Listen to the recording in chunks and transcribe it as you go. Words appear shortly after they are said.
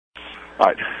All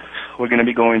right. We're going to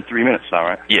be going 3 minutes now,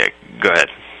 right? Yeah, go ahead.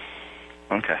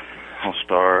 Okay. I'll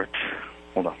start.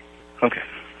 Hold on. Okay.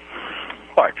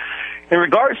 All right. In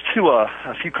regards to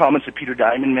a few comments that Peter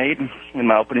Diamond made in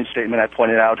my opening statement, I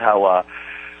pointed out how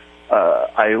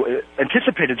I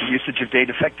anticipated the usage of de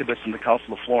defectibus in the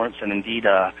Council of Florence, and indeed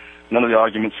none of the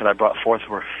arguments that I brought forth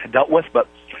were dealt with, but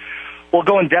we'll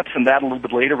go in depth on that a little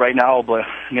bit later. Right now, I'm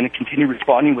going to continue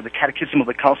responding with the Catechism of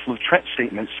the Council of Trent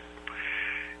statements.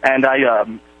 And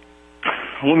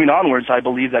moving onwards, I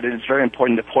believe that it is very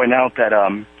important to point out that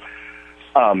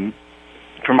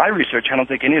from my research, I don't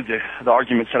think any of the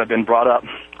arguments that have been brought up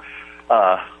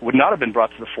would not have been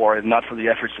brought to the fore if not for the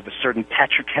efforts of a certain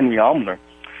Patrick Henry Almler.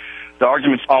 The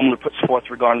arguments Almler puts forth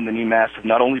regarding the new Mass have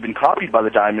not only been copied by the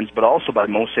Diamonds, but also by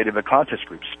most Sedevacantist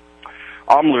groups.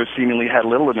 Almler seemingly had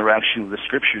little interaction with the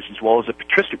Scriptures as well as the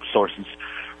patristic sources,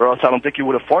 or else I don't think he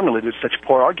would have formulated such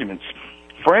poor arguments.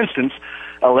 For instance,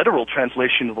 a literal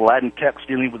translation of the Latin text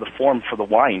dealing with the form for the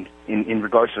wine in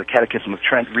regards to the Catechism of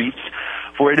Trent reads,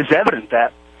 "For it is evident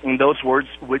that in those words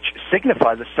which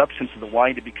signify the substance of the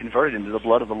wine to be converted into the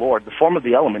blood of the Lord, the form of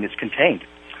the element is contained."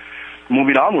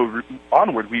 Moving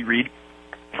onward, we read,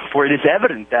 "For it is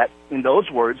evident that in those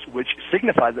words which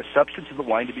signify the substance of the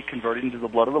wine to be converted into the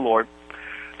blood of the Lord,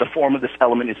 the form of this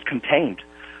element is contained."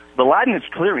 The Latin is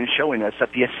clear in showing us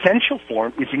that the essential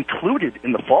form is included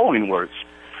in the following words.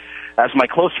 As my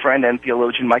close friend and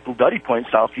theologian Michael Duddy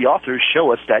points out, the authors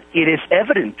show us that it is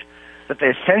evident that the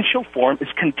essential form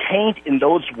is contained in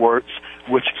those words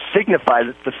which signify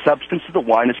that the substance of the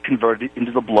wine is converted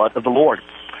into the blood of the Lord.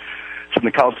 From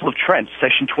the Council of Trent,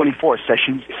 Session 24,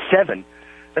 Session 7,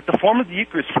 that the form of the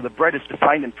Eucharist for the bread is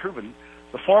defined and proven.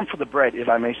 The form for the bread, if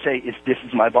I may say, is "this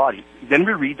is my body." Then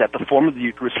we read that the form of the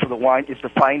Eucharist for the wine is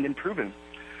defined and proven.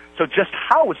 So just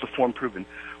how is the form proven?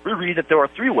 We read that there are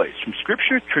three ways: from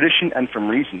Scripture, tradition, and from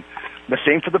reason. The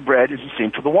same for the bread is the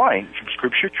same for the wine, from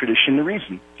Scripture, tradition, and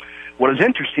reason. What is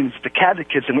interesting is the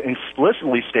Catechism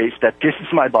explicitly states that "this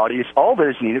is my body" is all that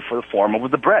is needed for the form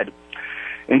of the bread.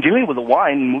 In dealing with the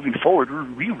wine and moving forward,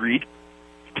 we read,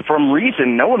 "From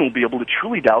reason, no one will be able to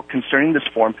truly doubt concerning this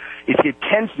form if he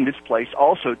attends in this place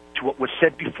also to what was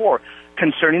said before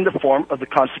concerning the form of the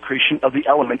consecration of the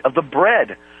element of the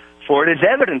bread. For it is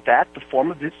evident that the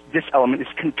form of this element is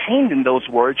contained in those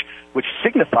words which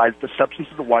signify that the substance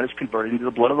of the wine is converted into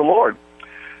the blood of the Lord.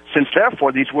 Since,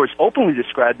 therefore, these words openly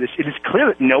describe this, it is clear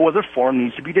that no other form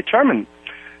needs to be determined."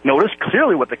 Notice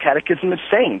clearly what the Catechism is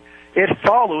saying. It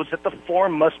follows that the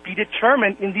form must be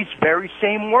determined in these very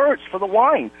same words for the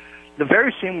wine. The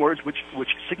very same words which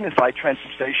signify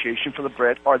transubstantiation for the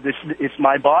bread are "this is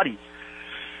my body."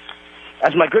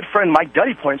 As my good friend Mike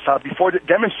Duddy points out, before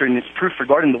demonstrating its proof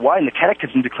regarding the wine, the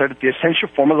Catechism declared that the essential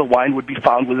form of the wine would be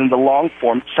found within the long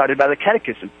form cited by the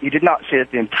Catechism. He did not say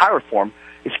that the entire form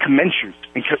is commensurate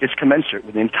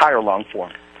with the entire long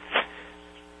form.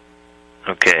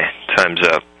 Okay, time's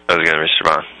up. I was going to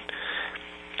respond.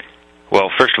 Well,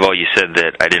 first of all, you said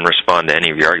that I didn't respond to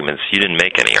any of your arguments. You didn't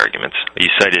make any arguments. You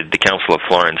cited the Council of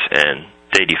Florence and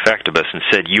de defectibus and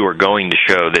said you were going to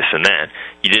show this and that.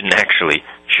 You didn't actually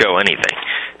show anything.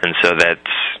 And so that's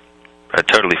a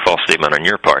totally false statement on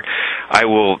your part. I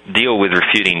will deal with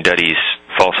refuting Duddy's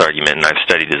false argument, and I've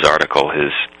studied his article.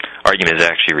 His argument is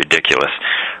actually ridiculous.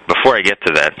 Before I get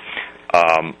to that,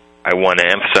 I want to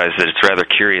emphasize that it's rather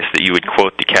curious that you would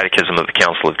quote the Catechism of the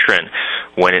Council of Trent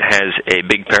when it has a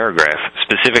big paragraph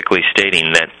specifically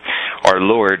stating that our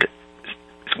Lord,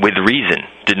 with reason,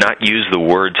 did not use the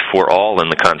words "for all" in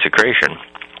the consecration,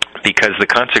 because the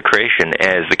consecration,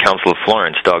 as the Council of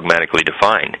Florence dogmatically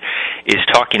defined, is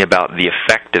talking about the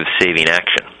effect of saving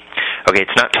action. Okay,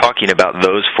 it's not talking about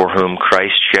those for whom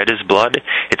Christ shed his blood.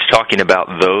 It's talking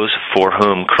about those for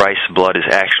whom Christ's blood is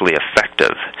actually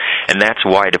effective. And that's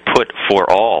why to put "for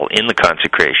all" in the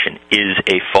consecration is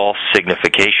a false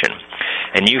signification.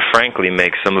 And you frankly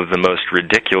make some of the most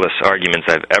ridiculous arguments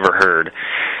I've ever heard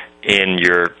in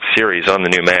your series on the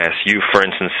new Mass. You, for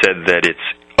instance, said that it's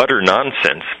utter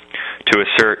nonsense to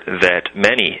assert that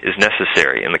many is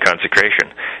necessary in the consecration,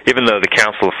 even though the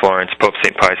Council of Florence, Pope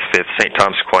St. Pius V, St.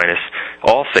 Thomas Aquinas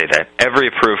all say that. Every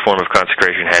approved form of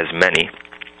consecration has many.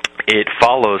 It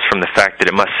follows from the fact that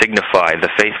it must signify the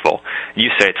faithful.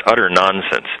 You say it's utter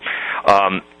nonsense.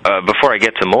 Before I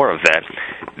get to more of that,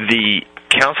 the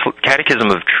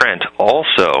Catechism of Trent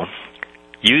also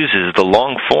uses the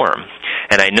long form.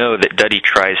 And I know that Duddy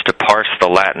tries to parse the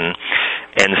Latin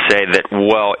and say that,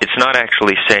 well, it's not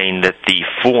actually saying that the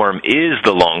form is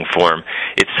the long form.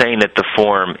 It's saying that the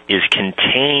form is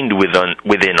contained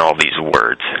within all these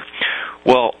words.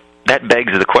 Well, that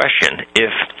begs the question.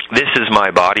 If this is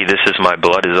my body, this is my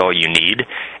blood is all you need,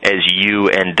 as you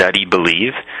and Duddy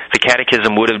believe, the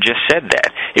Catechism would have just said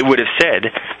that. It would have said,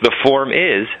 the form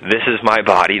is, this is my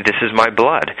body, this is my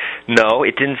blood. No,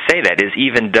 it didn't say that. As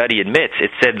even Duddy admits,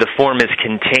 it said the form is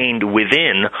contained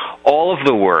within all of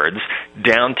the words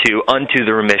down to unto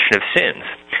the remission of sins.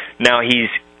 Now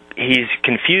he's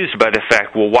confused by the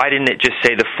fact, well, why didn't it just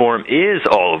say the form is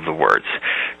all of the words?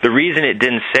 The reason it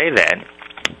didn't say that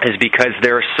is because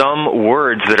there are some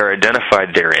words that are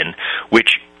identified therein which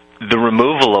the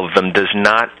removal of them does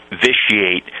not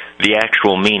vitiate the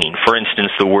actual meaning. For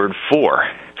instance, the word for.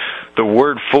 The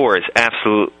word for is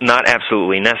not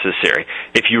absolutely necessary.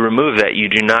 If you remove that, you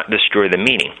do not destroy the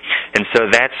meaning. And so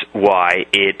that's why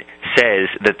it says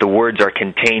that the words are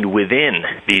contained within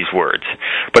these words.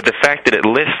 But the fact that it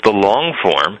lists the long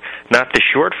form, not the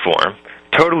short form,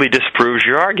 totally disproves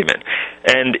your argument.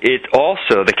 And it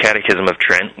also, the Catechism of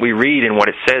Trent, we read in what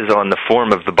it says on the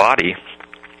form of the body,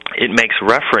 it makes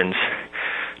reference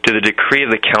to the decree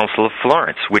of the Council of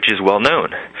Florence, which is well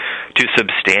known, to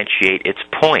substantiate its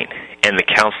point. And the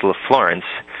Council of Florence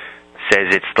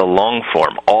says it's the long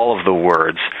form, all of the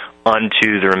words,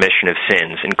 unto the remission of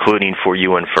sins, including for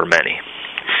you and for many.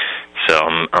 So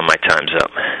my time's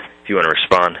up. If you want to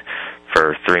respond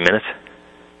for 3 minutes?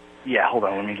 Yeah, hold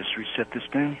on. Let me just reset this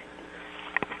thing.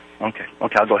 Okay,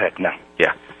 I'll go ahead now.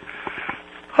 Yeah.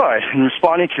 All right, in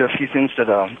responding to a few things that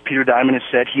Peter Diamond has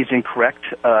said, he's incorrect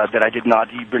that I did not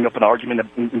bring up an argument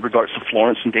in regards to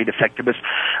Florence and De Defectibus.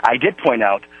 I did point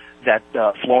out that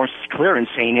Florence is clear in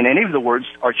saying if any of the words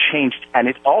are changed and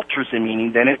it alters the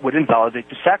meaning, then it would invalidate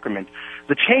the sacrament.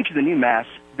 The change of the new Mass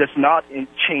does not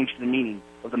change the meaning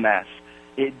of the Mass.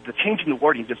 The change in the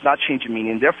wording does not change the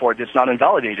meaning, and therefore it does not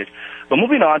invalidate it. But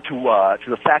moving on to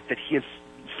the fact that he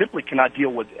simply cannot deal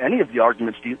with any of the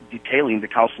arguments detailing the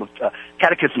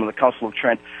Catechism of the Council of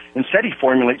Trent. Instead, he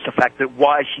formulates the fact that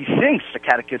why he thinks the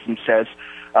Catechism says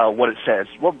what it says.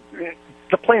 Well,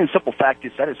 the plain and simple fact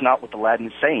is that is not what the Latin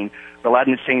is saying. The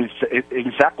Latin is saying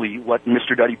exactly what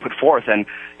Mr. Duddy put forth, and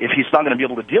if he's not going to be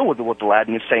able to deal with what the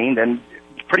Latin is saying, then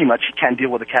pretty much he can't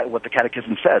deal with what the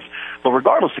Catechism says. But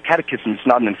regardless, the Catechism is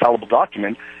not an infallible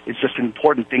document. It's just an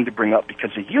important thing to bring up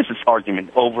because it uses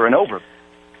argument over and over.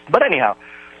 But anyhow,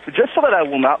 just so that I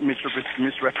will not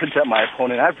misrepresent my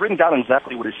opponent, I've written down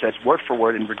exactly what it says, word for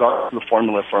word, in regard to the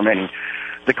formula for many.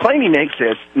 The claim he makes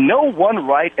is, no one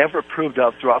rite ever approved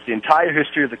of throughout the entire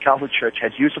history of the Catholic Church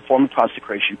has used a form of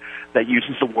consecration that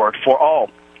uses the word for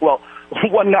all. Well,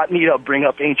 one not need to bring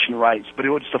up ancient rites, but it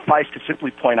would suffice to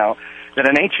simply point out that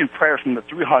an ancient prayer from the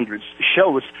 300s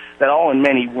shows that all and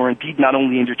many were indeed not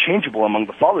only interchangeable among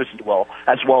the fathers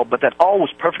as well, but that all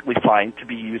was perfectly fine to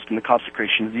be used in the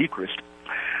consecration of the Eucharist.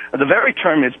 The very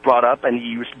term is brought up and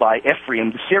used by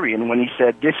Ephraim the Syrian when he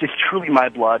said, "This is truly my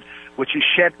blood, which is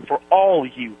shed for all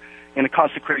you," in a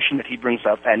consecration that he brings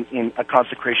up, and in a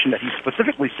consecration that he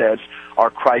specifically says are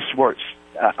Christ's words.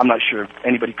 I'm not sure if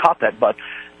anybody caught that, but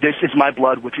this is my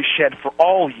blood, which is shed for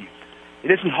all you.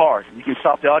 It isn't hard. You can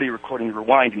stop the audio recording,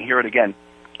 rewind, and hear it again.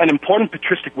 An important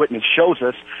patristic witness shows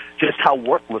us just how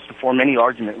worthless the for many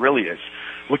argument really is.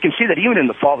 We can see that even in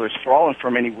the Fathers, for all and for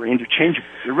many were interchangeable.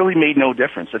 It really made no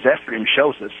difference, as Ephraim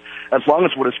shows us. As long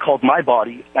as what is called my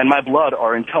body and my blood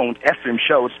are intoned, Ephraim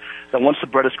shows that once the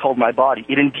bread is called my body,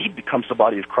 it indeed becomes the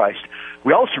body of Christ.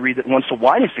 We also read that once the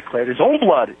wine is declared his own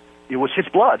blood, it was his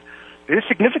blood. It is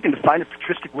significant to find a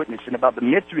patristic witness in about the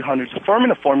mid-300s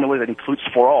affirming a formula that includes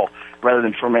for all rather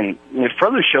than for many. And it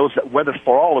further shows that whether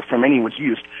for all or for many was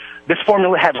used, this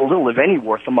formula had little, if any,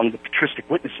 worth among the patristic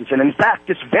witnesses. And in fact,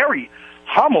 this very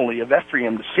homily of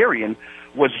Ephraim the Syrian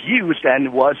was used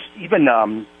and was even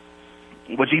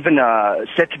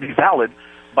said to be valid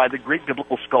by the great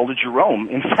biblical scholar Jerome.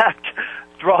 In fact,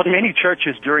 throughout many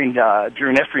churches during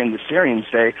Ephraim the Syrian's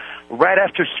day, right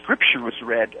after Scripture was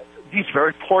read, these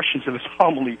very portions of his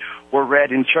homily were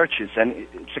read in churches, and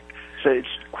it's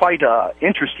quite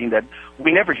interesting that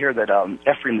we never hear that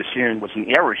Ephraim the Syrian was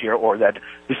in error here, or that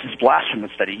this is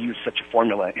blasphemous that he used such a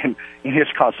formula in his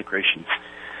consecrations.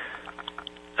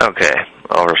 Okay,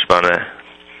 I'll respond to that.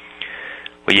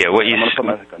 Well, yeah, what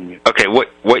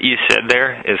you said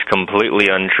there is completely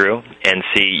untrue, and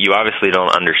see, you obviously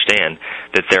don't understand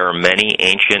that there are many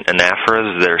ancient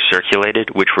anaphoras that are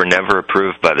circulated which were never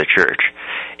approved by the Church.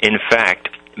 In fact,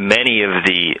 many of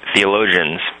the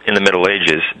theologians in the Middle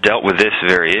Ages dealt with this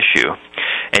very issue,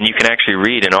 and you can actually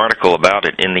read an article about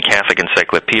it in the Catholic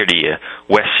Encyclopedia,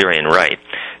 West Syrian Rite.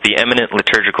 The eminent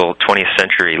liturgical 20th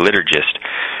century liturgist,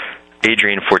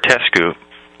 Adrian Fortescue,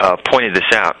 pointed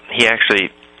this out. He actually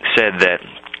said that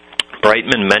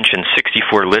Brightman mentioned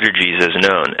 64 liturgies as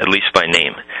known, at least by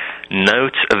name.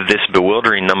 notes of this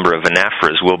bewildering number of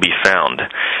anaphoras will be found.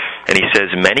 And he says,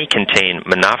 many contain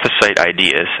Monophysite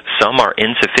ideas. Some are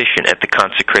insufficient at the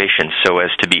consecration so as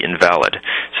to be invalid.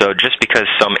 So just because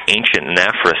some ancient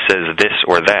anaphora says this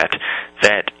or that,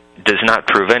 that does not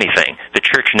prove anything. The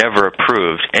Church never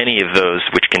approved any of those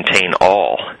which contain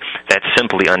all. That's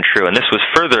simply untrue. And this was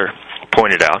further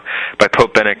pointed out by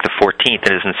Pope Benedict XIV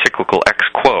in his encyclical Ex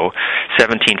Quo,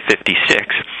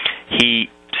 1756. He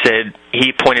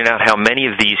pointed out how many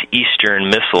of these Eastern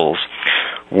missals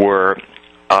were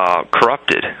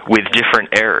corrupted with different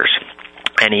errors.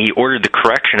 And he ordered the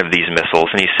correction of these missals,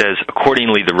 and he says,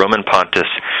 accordingly, the Roman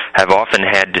pontiffs have often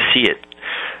had to see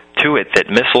to it that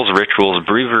missals, rituals,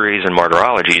 breviaries, and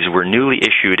martyrologies were newly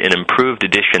issued in improved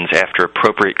editions after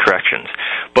appropriate corrections.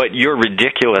 But your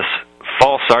ridiculous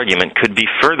false argument could be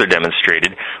further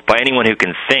demonstrated by anyone who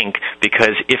can think,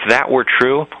 because if that were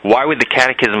true, why would the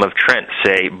Catechism of Trent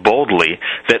say boldly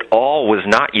that all was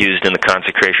not used in the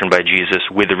consecration by Jesus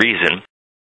with reason,